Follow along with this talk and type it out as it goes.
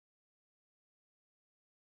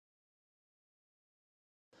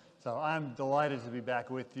So I'm delighted to be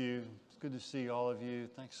back with you. It's good to see all of you.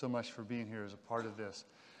 Thanks so much for being here as a part of this.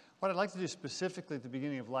 What I'd like to do specifically at the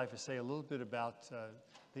beginning of life is say a little bit about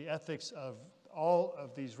the ethics of all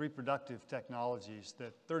of these reproductive technologies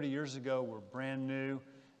that 30 years ago were brand new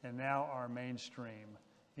and now are mainstream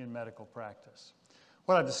in medical practice.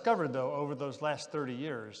 What I've discovered, though, over those last 30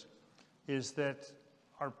 years is that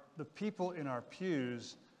the people in our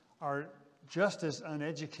pews are just as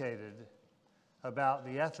uneducated about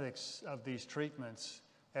the ethics of these treatments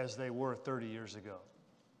as they were 30 years ago.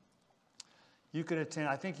 You could attend,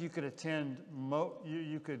 I think you could attend,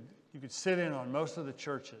 you could sit in on most of the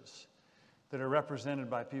churches that are represented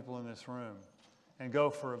by people in this room and go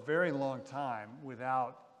for a very long time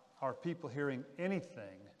without our people hearing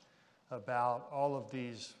anything about all of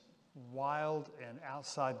these wild and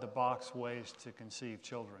outside-the-box ways to conceive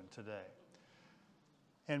children today.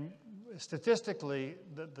 And statistically,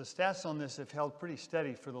 the stats on this have held pretty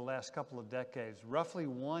steady for the last couple of decades. Roughly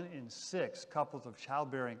 1 in 6 couples of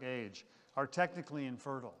childbearing age are technically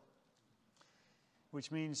infertile,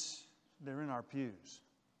 which means they're in our pews.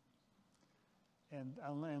 And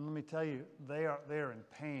let me tell you, they are in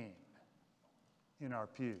pain in our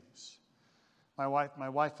pews. My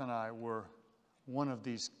wife and I were one of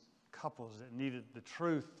these couples that needed the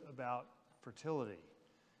truth about fertility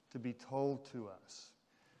to be told to us.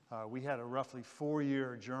 We had a roughly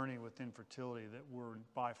 4-year journey with infertility that were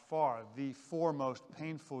by far the 4 most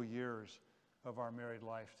painful years of our married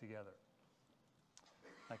life together.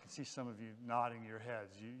 I can see some of you nodding your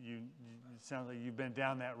heads. It sounds like you've been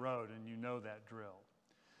down that road and you know that drill.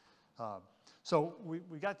 So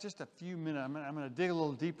we got just a few minutes. I'm going to dig a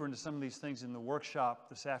little deeper into some of these things in the workshop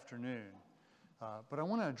this afternoon. But I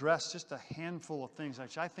want to address just a handful of things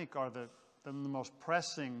which I think are the most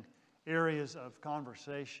pressing areas of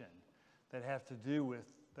conversation that have to do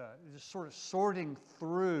with just sort of sorting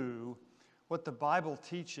through what the Bible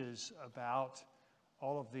teaches about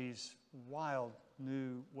all of these wild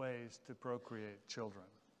new ways to procreate children.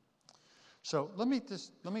 So let me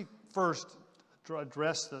first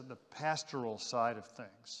address the pastoral side of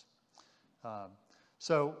things.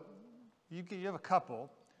 So you have a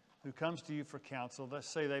couple who comes to you for counsel. Let's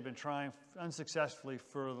say they've been trying unsuccessfully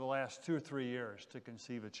for the last 2 or 3 years to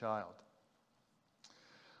conceive a child.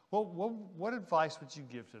 Well, what advice would you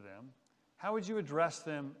give to them? How would you address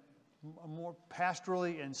them more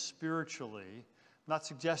pastorally and spiritually? Not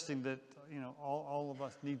suggesting that all of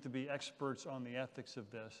us need to be experts on the ethics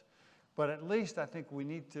of this, but at least I think we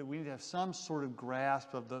need to have some sort of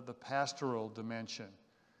grasp of the pastoral dimension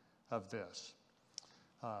of this.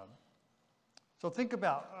 So think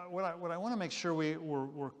about what I want to make sure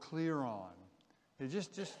we're clear on.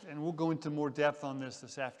 And we'll go into more depth on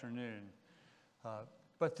this afternoon.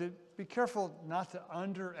 But to be careful not to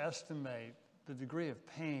underestimate the degree of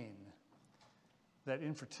pain that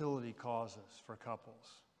infertility causes for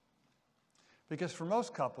couples. Because for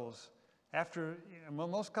most couples,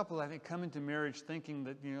 most couples I think come into marriage thinking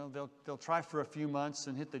that they'll try for a few months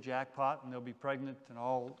and hit the jackpot and they'll be pregnant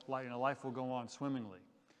and life will go on swimmingly.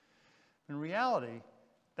 In reality,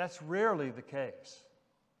 that's rarely the case.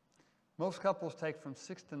 Most couples take from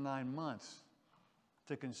 6 to 9 months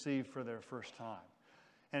to conceive for their first time.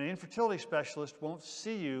 And an infertility specialist won't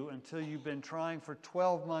see you until you've been trying for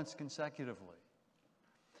 12 months consecutively.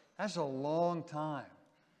 That's a long time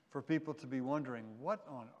for people to be wondering, what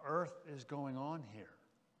on earth is going on here?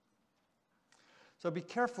 So be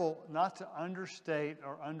careful not to understate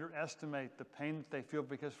or underestimate the pain that they feel,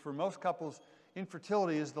 because for most couples,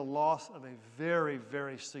 infertility is the loss of a very,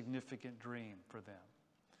 very significant dream for them.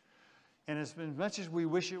 And as much as we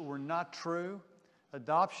wish it were not true,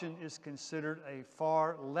 adoption is considered a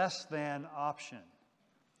far less than option.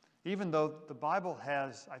 Even though the Bible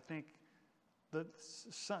has, I think,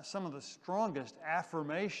 some of the strongest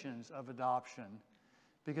affirmations of adoption,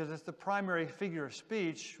 because it's the primary figure of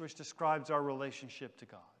speech which describes our relationship to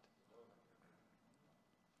God.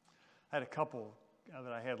 I had a couple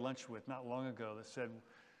that I had lunch with not long ago that said,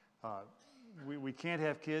 we can't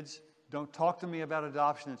have kids. Don't talk to me about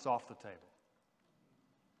adoption. It's off the table.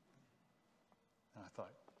 And I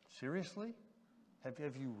thought, seriously?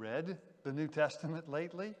 Have you read the New Testament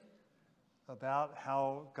lately about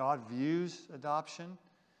how God views adoption?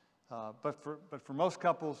 But for most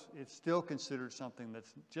couples, it's still considered something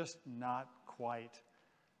that's just not quite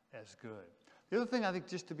as good. The other thing I think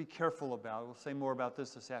just to be careful about, we'll say more about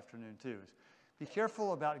this afternoon too, is be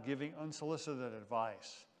careful about giving unsolicited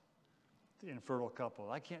advice to infertile couples.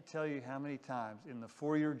 I can't tell you how many times in the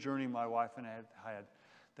 4-year journey my wife and I had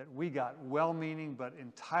that we got well-meaning but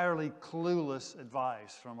entirely clueless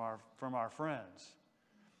advice from our friends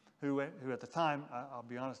who at the time, I'll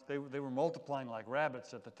be honest, they were multiplying like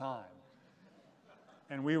rabbits at the time.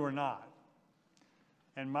 And we were not.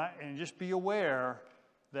 And just be aware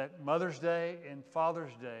that Mother's Day and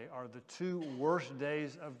Father's Day are the two worst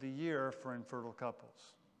days of the year for infertile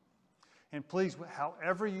couples. And please,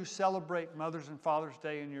 however you celebrate Mother's and Father's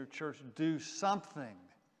Day in your church, do something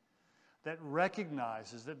that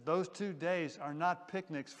recognizes that those 2 days are not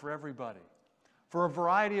picnics for everybody, for a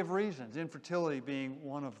variety of reasons, infertility being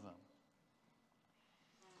one of them.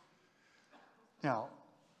 Now,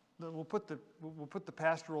 we'll put the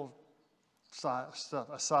pastoral stuff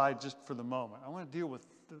aside just for the moment. I want to deal with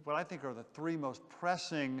what I think are the 3 most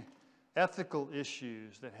pressing ethical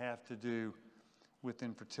issues that have to do with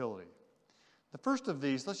infertility. The first of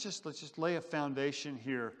these, let's just lay a foundation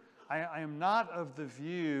here. I am not of the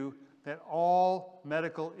view that all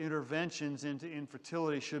medical interventions into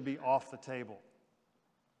infertility should be off the table.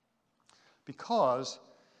 Because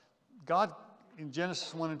God, in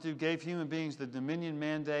Genesis 1 and 2, gave human beings the dominion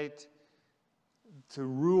mandate to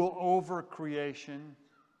rule over creation.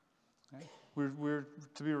 Okay? We're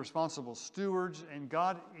to be responsible stewards, and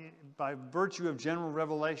God, by virtue of general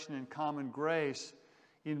revelation and common grace,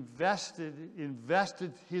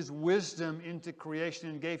 invested his wisdom into creation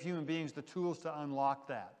and gave human beings the tools to unlock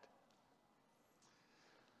that.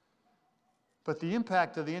 But the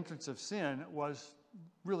impact of the entrance of sin was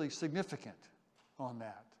really significant on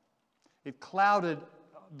that. It clouded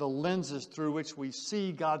the lenses through which we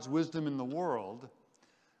see God's wisdom in the world. It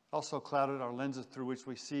also clouded our lenses through which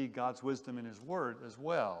we see God's wisdom in His Word as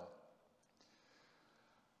well.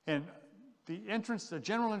 And the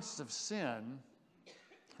general entrance of sin,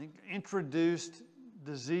 I think, introduced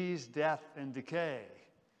disease, death, and decay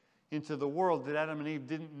into the world that Adam and Eve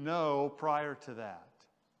didn't know prior to that.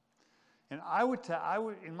 And I would,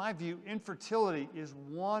 in my view, infertility is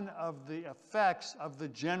one of the effects of the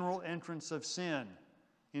general entrance of sin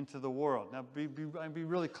into the world. Now, be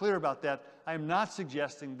really clear about that. I am not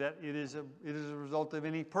suggesting that it is a result of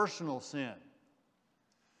any personal sin.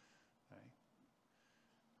 Okay?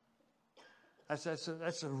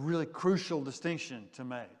 That's a really crucial distinction to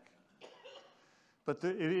make. But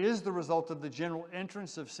it is the result of the general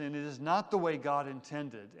entrance of sin. It is not the way God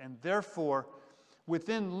intended, and therefore,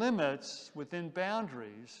 within limits, within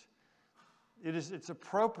boundaries, it's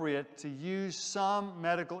appropriate to use some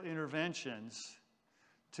medical interventions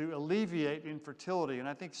to alleviate infertility. And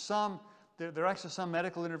I think there are actually some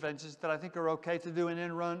medical interventions that I think are okay to do an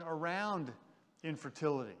end run around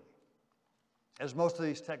infertility, as most of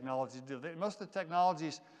these technologies do. Most of the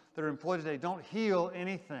technologies that are employed today don't heal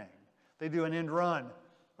anything. They do an end run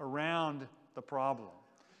around the problem.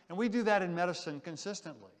 And we do that in medicine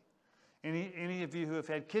consistently. Any of you who have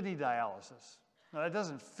had kidney dialysis, now that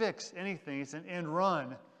doesn't fix anything. It's an end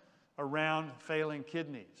run around failing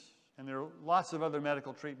kidneys. And there are lots of other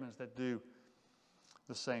medical treatments that do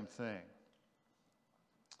the same thing.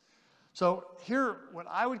 So here, what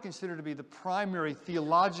I would consider to be the primary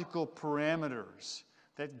theological parameters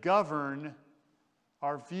that govern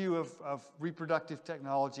our view of reproductive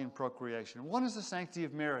technology and procreation. One is the sanctity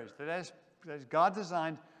of marriage. That as God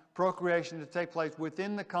designed procreation to take place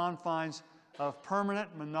within the confines of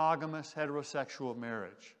permanent, monogamous, heterosexual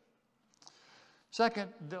marriage. Second,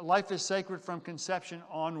 life is sacred from conception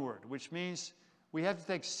onward, which means we have to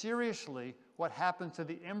take seriously what happens to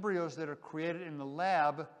the embryos that are created in the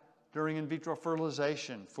lab during in vitro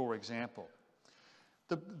fertilization, for example.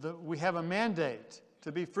 We have a mandate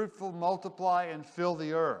to be fruitful, multiply, and fill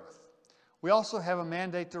the earth. We also have a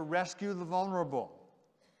mandate to rescue the vulnerable,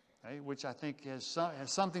 okay, which I think has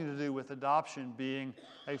something to do with adoption being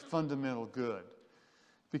a fundamental good,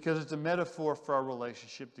 because it's a metaphor for our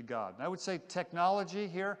relationship to God. And I would say technology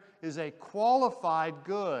here is a qualified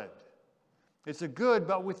good. It's a good,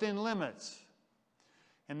 but within limits.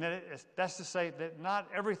 And that's to say that not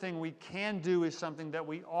everything we can do is something that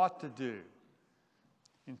we ought to do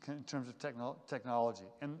in terms of technology.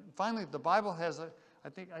 And finally, the Bible has, I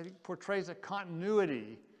think portrays a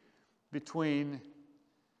continuity between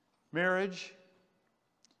marriage,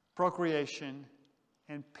 procreation,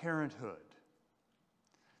 and parenthood.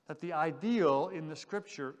 That the ideal in the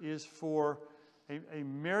Scripture is for a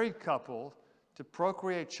married couple to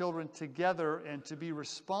procreate children together and to be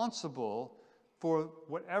responsible for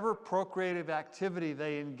whatever procreative activity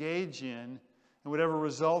they engage in and whatever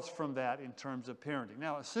results from that in terms of parenting.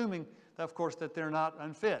 Now, assuming, that, of course, that they're not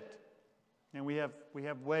unfit. And we have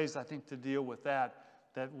ways, I think, to deal with that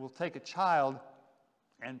will take a child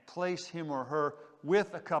and place him or her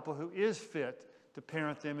with a couple who is fit to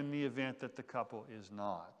parent them in the event that the couple is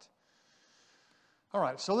not. All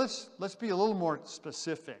right, so let's be a little more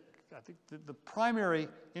specific think the primary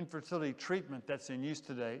infertility treatment that's in use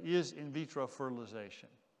today is in vitro fertilization.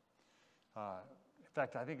 In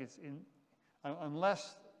fact, I think it's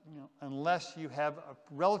unless you have a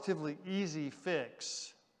relatively easy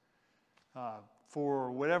fix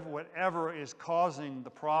for whatever is causing the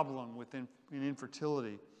problem in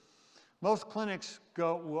infertility, most clinics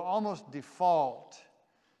will almost default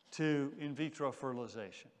to in vitro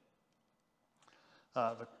fertilization.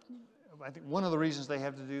 I think one of the reasons they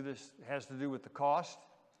have to do this has to do with the cost.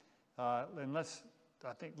 And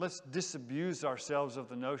let's disabuse ourselves of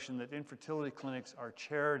the notion that infertility clinics are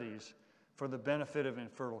charities for the benefit of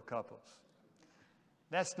infertile couples.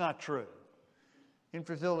 That's not true.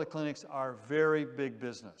 Infertility clinics are very big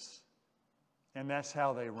business, and that's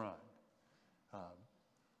how they run.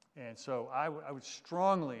 And so I would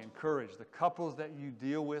strongly encourage the couples that you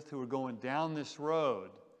deal with who are going down this road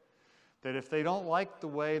that if they don't like the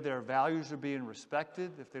way their values are being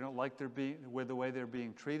respected, if they don't like the way they're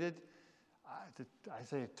being treated, I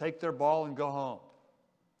say take their ball and go home,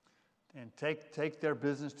 and take their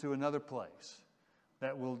business to another place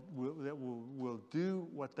that will do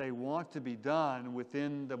what they want to be done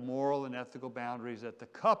within the moral and ethical boundaries that the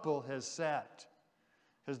couple has set.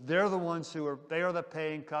 Because they're the ones they are the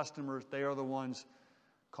paying customers, they are the ones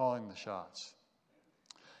calling the shots.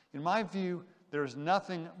 In my view, there's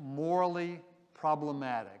nothing morally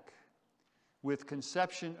problematic with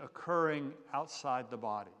conception occurring outside the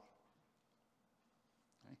body.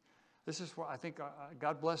 Okay? This is where I think,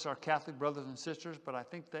 God bless our Catholic brothers and sisters, but I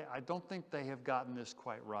don't think they have gotten this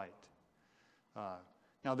quite right.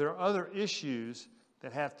 Now, there are other issues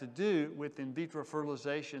that have to do with in vitro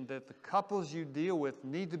fertilization that the couples you deal with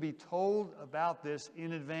need to be told about this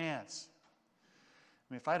in advance.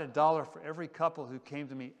 I mean, if I had $1 for every couple who came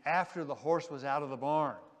to me after the horse was out of the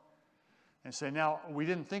barn and say, now, we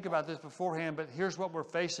didn't think about this beforehand, but here's what we're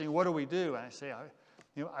facing, what do we do? And I say,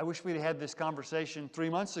 I wish we'd had this conversation 3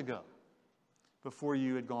 months ago before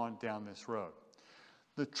you had gone down this road.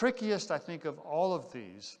 The trickiest, I think, of all of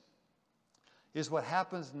these is what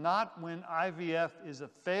happens not when IVF is a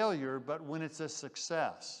failure, but when it's a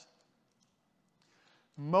success.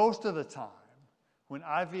 Most of the time, when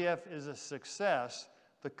IVF is a success,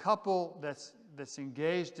 the couple that's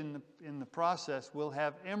engaged in the process will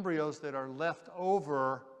have embryos that are left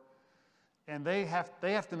over, and they have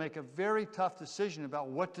to make a very tough decision about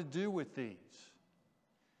what to do with these.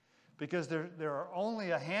 Because there are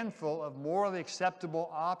only a handful of morally acceptable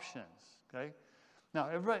options, okay? Now,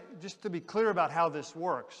 everybody, just to be clear about how this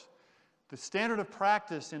works, the standard of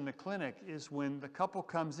practice in the clinic is when the couple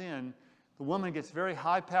comes in, the woman gets very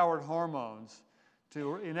high-powered hormones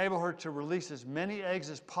to enable her to release as many eggs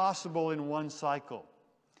as possible in one cycle.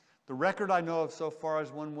 The record I know of so far is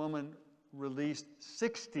one woman released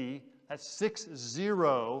 60, that's 60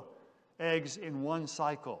 eggs in one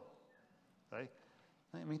cycle. Okay?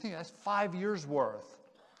 I mean, think that's 5 years worth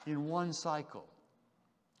in one cycle.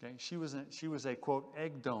 Okay? She was a quote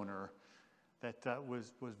egg donor that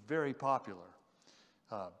was very popular.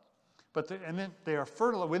 And then they are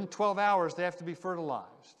fertilized within 12 hours. They have to be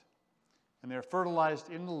fertilized, and they're fertilized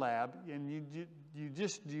in the lab. And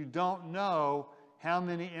you don't know how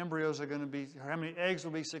many embryos are going to be, or how many eggs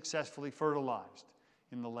will be successfully fertilized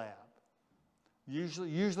in the lab.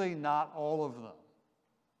 Usually not all of them.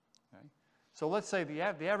 Okay? So let's say the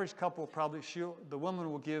average couple the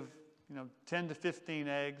woman will give 10 to 15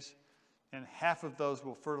 eggs, and half of those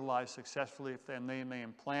will fertilize successfully, and they may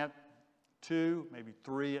implant 2, maybe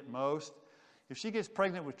 3 at most. If she gets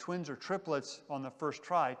pregnant with twins or triplets on the first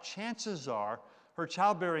try, chances are her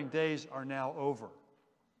childbearing days are now over.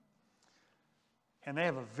 And they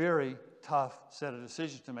have a very tough set of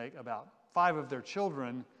decisions to make about 5 of their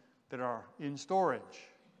children that are in storage.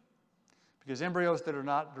 Because embryos that are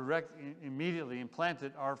not immediately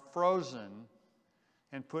implanted are frozen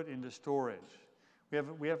and put into storage. We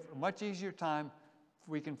have a much easier time.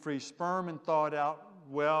 We can freeze sperm and thaw it out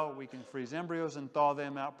well. We can freeze embryos and thaw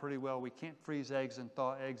them out pretty well. We can't freeze eggs and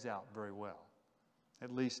thaw eggs out very well,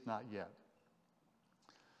 at least not yet.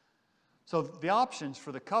 So the options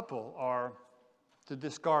for the couple are to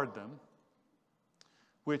discard them,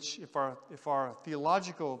 which if our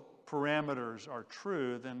theological parameters are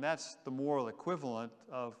true, then that's the moral equivalent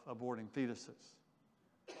of aborting fetuses.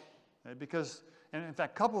 Okay? Because, and in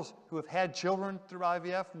fact, couples who have had children through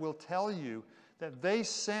IVF will tell you that they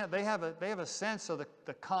have a sense of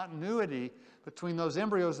the continuity between those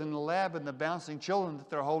embryos in the lab and the bouncing children that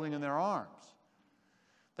they're holding in their arms.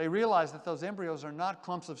 They realize that those embryos are not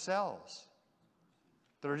clumps of cells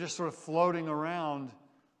that are just sort of floating around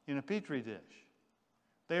in a petri dish.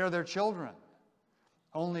 They are their children.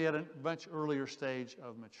 only at a much earlier stage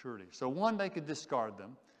of maturity. So one, they could discard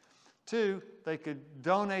them. Two, they could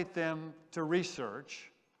donate them to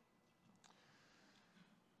research,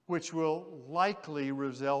 which will likely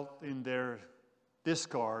result in their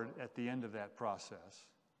discard at the end of that process.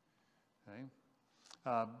 Okay?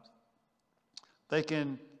 They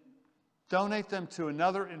can donate them to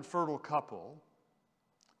another infertile couple,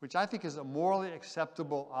 which I think is a morally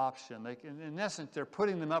acceptable option. They can, in essence, they're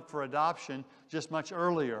putting them up for adoption just much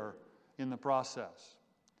earlier in the process.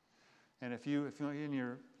 And if you in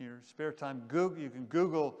your spare time, you can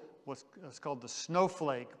Google what's called the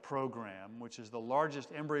Snowflake Program, which is the largest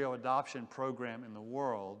embryo adoption program in the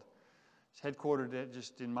world. It's headquartered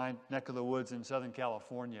just in my neck of the woods in Southern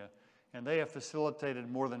California, and they have facilitated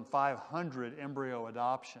more than 500 embryo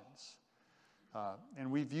adoptions.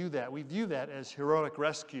 And we view that as heroic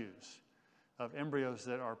rescues of embryos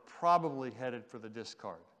that are probably headed for the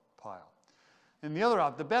discard pile. And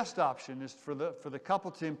the best option is for the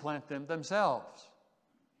couple to implant them themselves.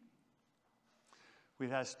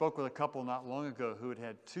 I spoke with a couple not long ago who had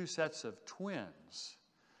had 2 sets of twins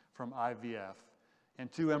from IVF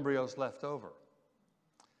and 2 embryos left over.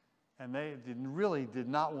 And they really did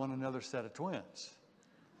not want another set of twins.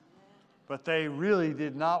 But they really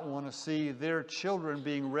did not want to see their children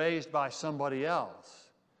being raised by somebody else,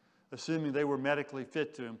 assuming they were medically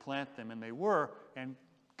fit to implant them. And they were, and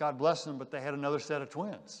God bless them, but they had another set of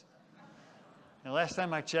twins. And last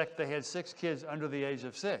time I checked, they had 6 kids under the age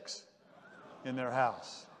of 6 in their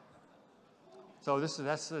house. So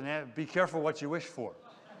be careful what you wish for.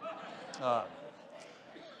 I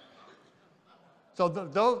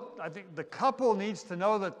think the couple needs to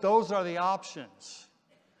know that those are the options.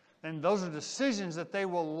 And those are decisions that they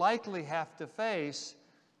will likely have to face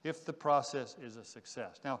if the process is a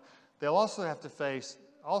success. Now, they'll also have to face,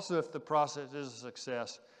 if the process is a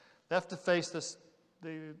success, they have to face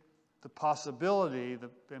the possibility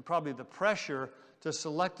and probably the pressure to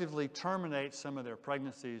selectively terminate some of their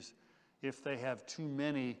pregnancies if they have too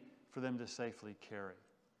many for them to safely carry.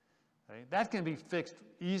 Okay? That can be fixed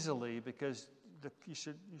easily because you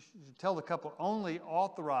should tell the couple only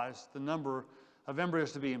authorize the number of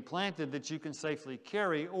embryos to be implanted that you can safely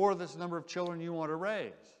carry, or this number of children you want to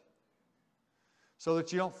raise, so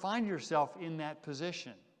that you don't find yourself in that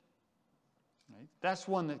position. Right? That's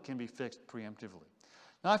one that can be fixed preemptively.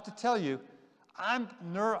 Now I have to tell you, I'm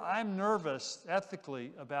nervous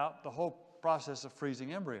ethically about the whole process of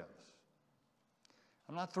freezing embryos.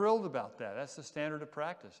 I'm not thrilled about that. That's the standard of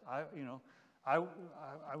practice. I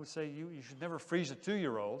would say you should never freeze a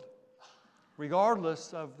 2-year-old.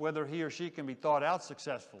 Regardless of whether he or she can be thought out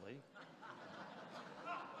successfully,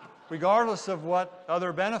 regardless of what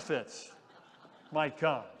other benefits might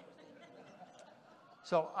come.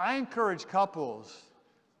 So I encourage couples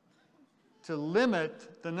to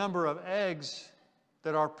limit the number of eggs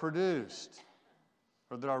that are produced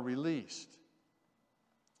or that are released.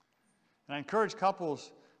 And I encourage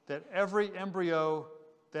couples that every embryo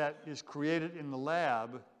that is created in the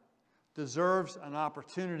lab deserves an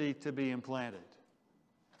opportunity to be implanted.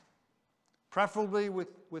 Preferably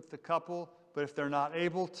with the couple, but if they're not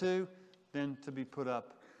able to, then to be put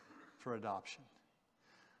up for adoption.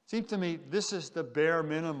 It seems to me this is the bare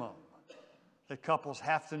minimum that couples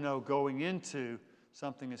have to know going into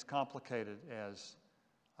something as complicated as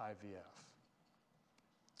IVF.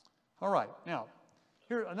 All right, now,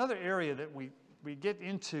 here another area that we get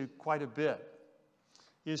into quite a bit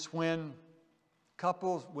is when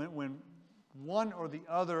couples, when one or the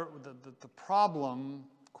other, the problem,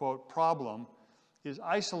 quote, problem, is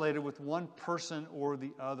isolated with one person or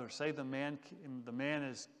the other. Say the man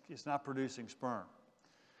is not producing sperm,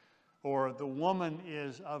 or the woman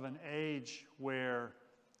is of an age where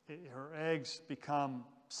her eggs become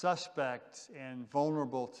suspect and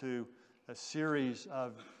vulnerable to a series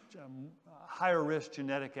of higher risk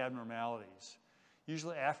genetic abnormalities.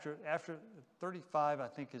 Usually after 35, I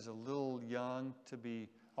think, is a little young to be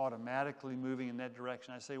automatically moving in that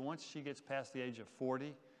direction. I say once she gets past the age of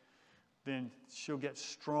 40, then she'll get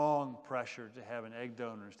strong pressure to have an egg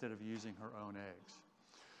donor instead of using her own eggs.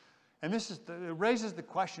 And it raises the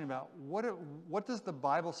question about what does the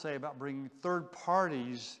Bible say about bringing third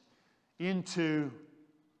parties into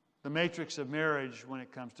the matrix of marriage when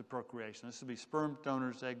it comes to procreation? This would be sperm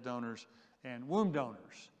donors, egg donors, and womb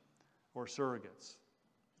donors, or surrogates.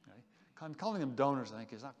 Okay? I'm calling them donors, I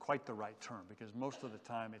think, is not quite the right term, because most of the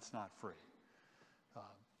time it's not free,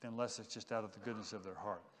 unless it's just out of the goodness of their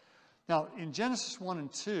heart. Now, in Genesis 1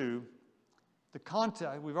 and 2,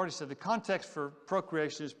 we've already said the context for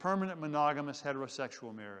procreation is permanent monogamous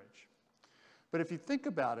heterosexual marriage. But if you think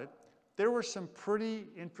about it, there were some pretty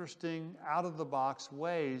interesting, out-of-the-box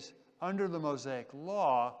ways under the Mosaic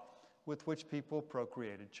law with which people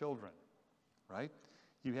procreated children, right?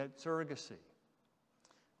 You had surrogacy,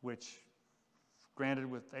 which, granted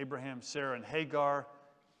with Abraham, Sarah, and Hagar,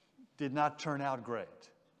 did not turn out great.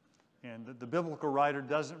 And the biblical writer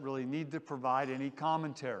doesn't really need to provide any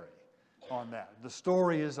commentary on that. The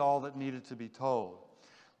story is all that needed to be told.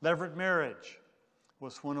 Levirate marriage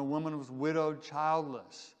was when a woman was widowed,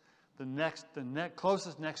 childless. The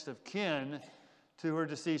closest next of kin to her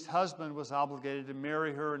deceased husband was obligated to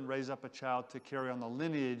marry her and raise up a child to carry on the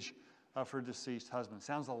lineage of her deceased husband.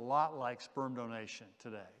 Sounds a lot like sperm donation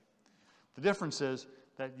today. The difference is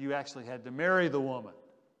that you actually had to marry the woman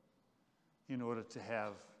in order to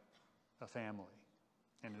have a family.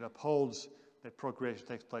 And it upholds that procreation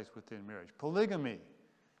takes place within marriage. Polygamy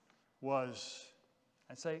was,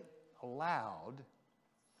 I'd say, allowed.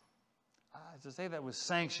 To say that was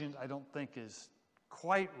sanctioned, I don't think is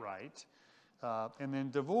quite right. And then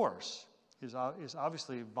divorce is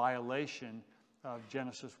obviously a violation of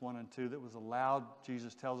Genesis 1 and 2 that was allowed,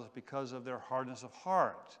 Jesus tells us, because of their hardness of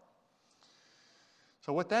heart.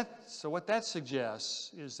 So what that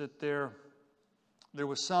suggests is that there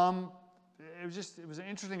was it was an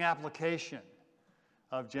interesting application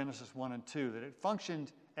of Genesis 1 and 2, that it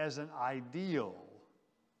functioned as an ideal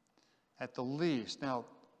at the least. Now,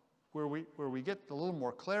 where we get a little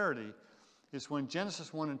more clarity is when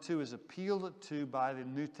Genesis 1 and 2 is appealed to by the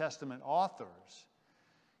New Testament authors.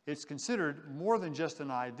 It's considered more than just an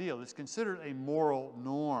ideal. It's considered a moral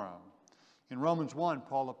norm. In Romans 1,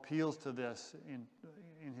 Paul appeals to this in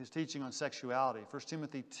his teaching on sexuality. 1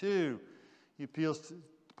 Timothy 2,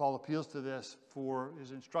 Paul appeals to this for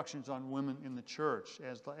his instructions on women in the church,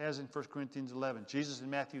 as in 1 Corinthians 11. Jesus in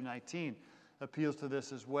Matthew 19 appeals to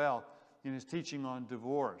this as well in his teaching on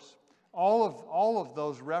divorce. All of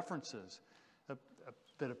those references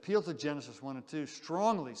that appeal to Genesis 1 and 2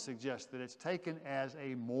 strongly suggest that it's taken as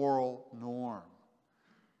a moral norm.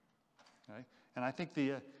 Okay? And I think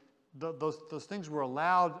those things were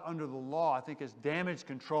allowed under the law, I think, as damage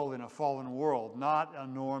control in a fallen world, not a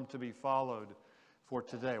norm to be followed for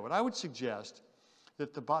today. What I would suggest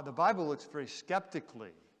that the Bible looks very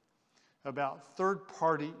skeptically about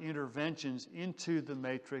third-party interventions into the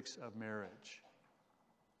matrix of marriage,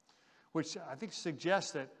 which I think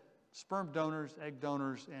suggests that sperm donors, egg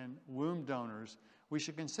donors, and womb donors, we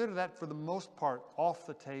should consider that for the most part off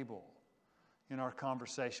the table in our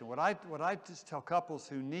conversation. What I just tell couples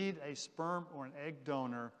who need a sperm or an egg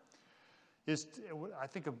donor is, I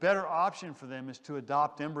think a better option for them is to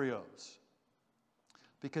adopt embryos.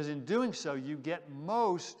 Because in doing so, you get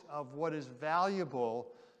most of what is valuable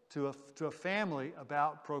to a family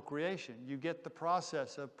about procreation. You get the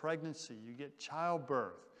process of pregnancy. You get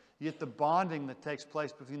childbirth. You get the bonding that takes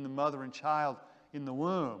place between the mother and child in the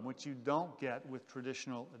womb, which you don't get with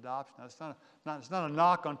traditional adoption. Now, it's not a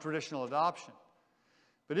knock on traditional adoption,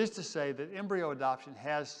 but it is to say that embryo adoption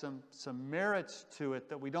has some merits to it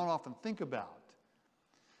that we don't often think about.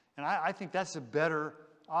 And I think that's a better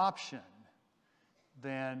option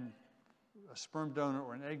than a sperm donor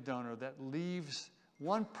or an egg donor that leaves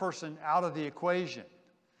one person out of the equation.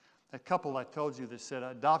 That couple I told you that said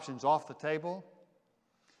adoption's off the table,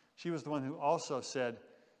 she was the one who also said,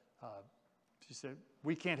 she said,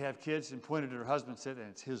 we can't have kids, and pointed at her husband and said, and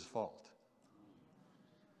it's his fault.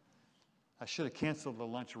 I should have canceled the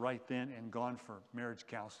lunch right then and gone for marriage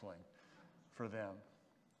counseling for them.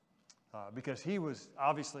 Because he was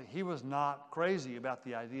not crazy about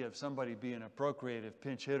the idea of somebody being a procreative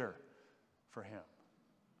pinch hitter for him.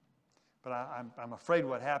 But I'm afraid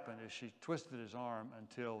what happened is she twisted his arm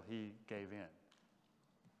until he gave in.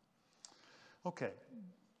 Okay.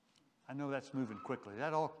 I know that's moving quickly. Is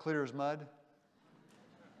that all clear as mud?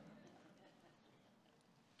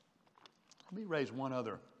 Let me raise one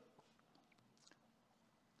other.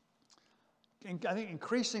 I think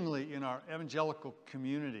increasingly in our evangelical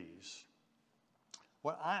communities,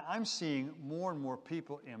 what I'm seeing more and more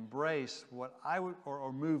people embrace what I would,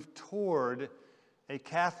 or move toward a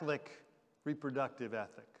Catholic reproductive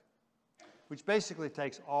ethic, which basically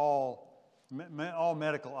takes all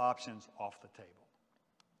medical options off the table.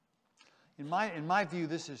 In my view,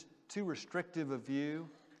 this is too restrictive a view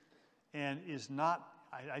and is not,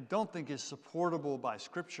 I don't think is supportable by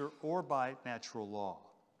Scripture or by natural law.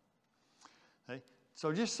 Okay?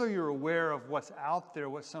 So just so you're aware of what's out there,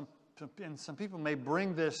 and some people may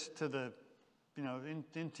bring this to the,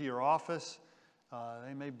 into your office.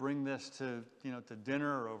 They may bring this to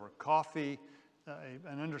dinner or over coffee,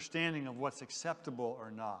 an understanding of what's acceptable or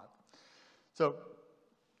not. So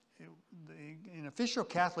in official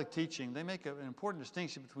Catholic teaching, they make an important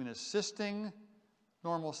distinction between assisting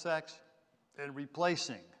normal sex and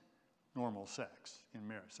replacing normal sex in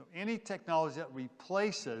marriage. So any technology that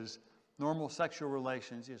replaces normal sexual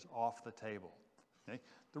relations is off the table. Okay?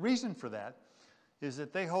 The reason for that is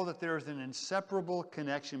that they hold that there is an inseparable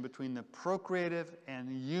connection between the procreative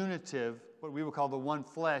and unitive, what we would call the one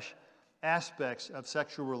flesh, aspects of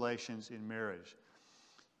sexual relations in marriage.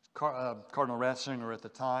 Cardinal Ratzinger at the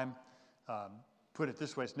time put it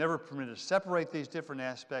this way: it's never permitted to separate these different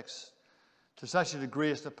aspects to such a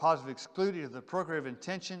degree as to positively exclude either the procreative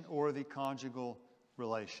intention or the conjugal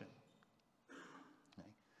relation. Okay.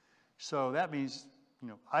 So that means,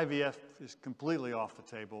 IVF is completely off the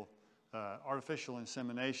table. Artificial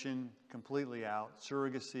insemination, completely out.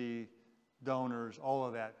 Surrogacy, donors, all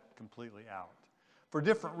of that completely out. For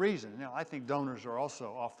different reasons. Now, I think donors are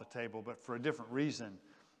also off the table, but for a different reason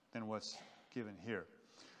than what's given here.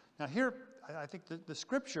 Now here, I think the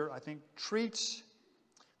Scripture, treats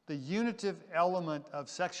the unitive element of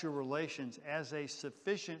sexual relations as a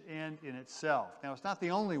sufficient end in itself. Now, it's not the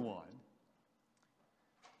only one,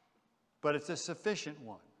 but it's a sufficient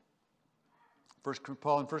one.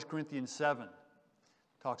 Paul in 1 Corinthians 7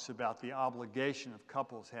 talks about the obligation of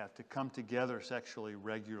couples have to come together sexually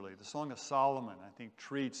regularly. The Song of Solomon, I think,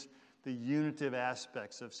 treats the unitive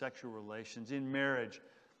aspects of sexual relations in marriage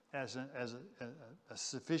as a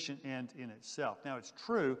sufficient end in itself. Now, it's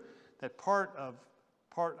true that part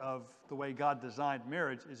of the way God designed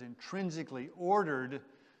marriage is intrinsically ordered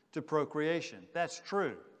to procreation. That's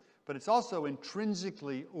true. But it's also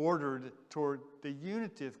intrinsically ordered toward the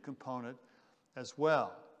unitive component as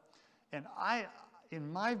well. And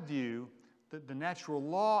in my view, the natural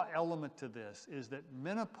law element to this is that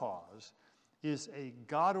menopause is a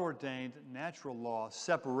God-ordained natural law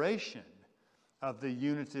separation of the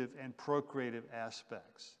unitive and procreative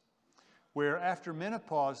aspects. Where after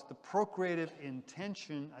menopause, the procreative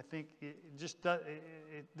intention, I think,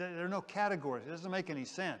 there are no categories. It doesn't make any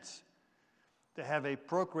sense to have a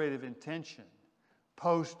procreative intention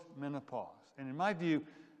post-menopause. And in my view,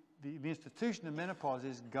 the institution of menopause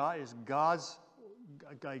is God's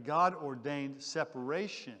a God-ordained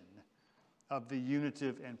separation of the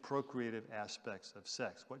unitive and procreative aspects of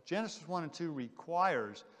sex. What Genesis 1 and 2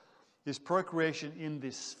 requires is procreation in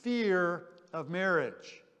the sphere of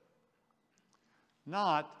marriage,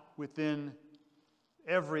 not within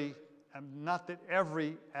not that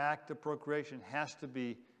every act of procreation has to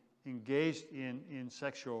be engaged in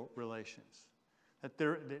sexual relations. That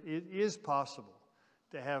it is possible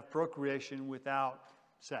to have procreation without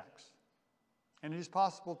sex. And it is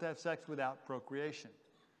possible to have sex without procreation.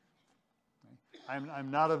 I'm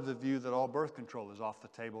not of the view that all birth control is off the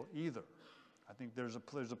table either. I think there's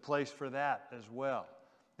a place for that as well.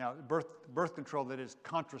 Now, birth control that is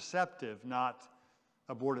contraceptive, not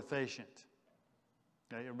abortifacient.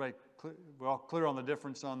 Okay, everybody, we're all clear on the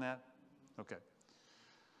difference on that? Okay.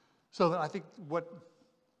 So I think what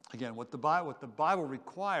the Bible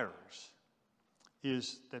requires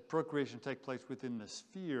is that procreation take place within the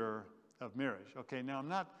sphere of marriage. Okay,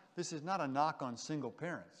 now this is not a knock on single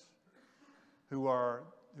parents who are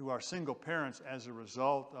single parents as a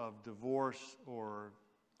result of divorce or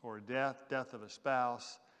death of a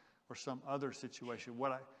spouse or some other situation.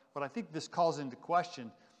 What I think this calls into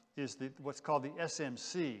question is what's called the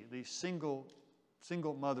SMC, the single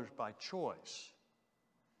mothers by choice,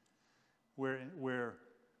 where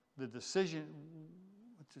the decision,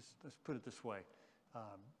 let's put it this way,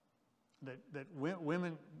 that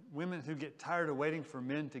women who get tired of waiting for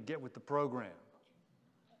men to get with the program,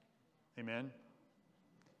 amen,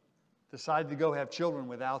 decide to go have children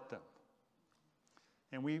without them.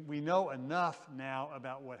 And we know enough now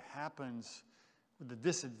about what happens, the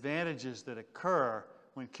disadvantages that occur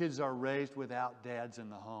when kids are raised without dads in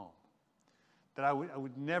the home, that I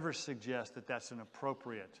would never suggest that that's an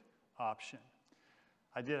appropriate option.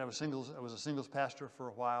 I was a singles pastor for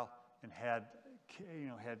a while and had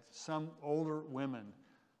some older women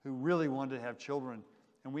who really wanted to have children,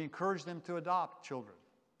 and we encouraged them to adopt children.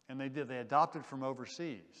 And they did. They adopted from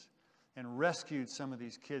overseas and rescued some of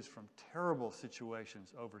these kids from terrible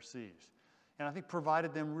situations overseas. And I think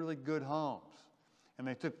provided them really good homes. And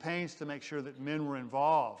they took pains to make sure that men were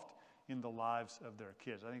involved in the lives of their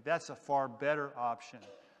kids. I think that's a far better option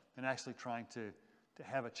than actually trying to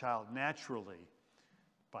have a child naturally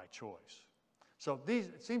by choice. So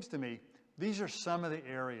it seems to me, these are some of the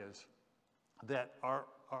areas that our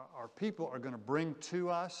people are going to bring to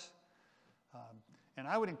us. And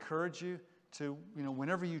I would encourage you to,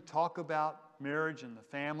 whenever you talk about marriage and the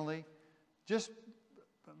family, just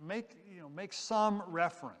make some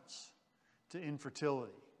reference to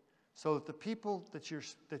infertility. so that the people that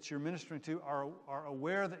you're ministering to are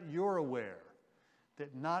aware that you're aware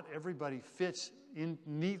that not everybody fits in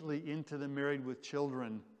neatly into the married with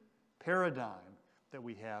children paradigm that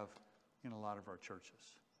we have in a lot of our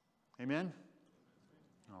churches. Amen?